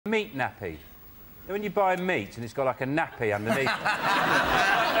Meat nappy. When you buy meat and it's got like a nappy underneath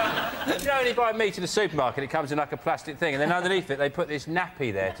it. You know, when you buy meat in the supermarket, it comes in like a plastic thing, and then underneath it they put this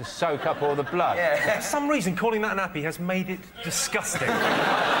nappy there to soak up all the blood. Yeah. For some reason, calling that a nappy has made it disgusting.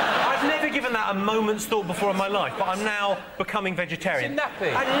 I've never given that a moment's thought before in my life, but I'm now becoming vegetarian. It's a nappy.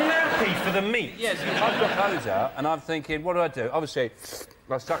 A nappy for the meat. Yes, I've got those out, and I'm thinking, what do? Obviously,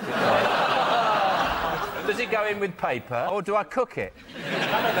 I suck it right. Does it go in with paper, or do I cook it? I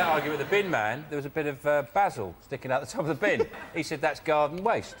had that argument with the bin man. There was a bit of basil sticking out the top of the bin. He said, that's garden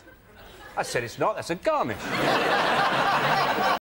waste. I said, it's not, that's a garnish.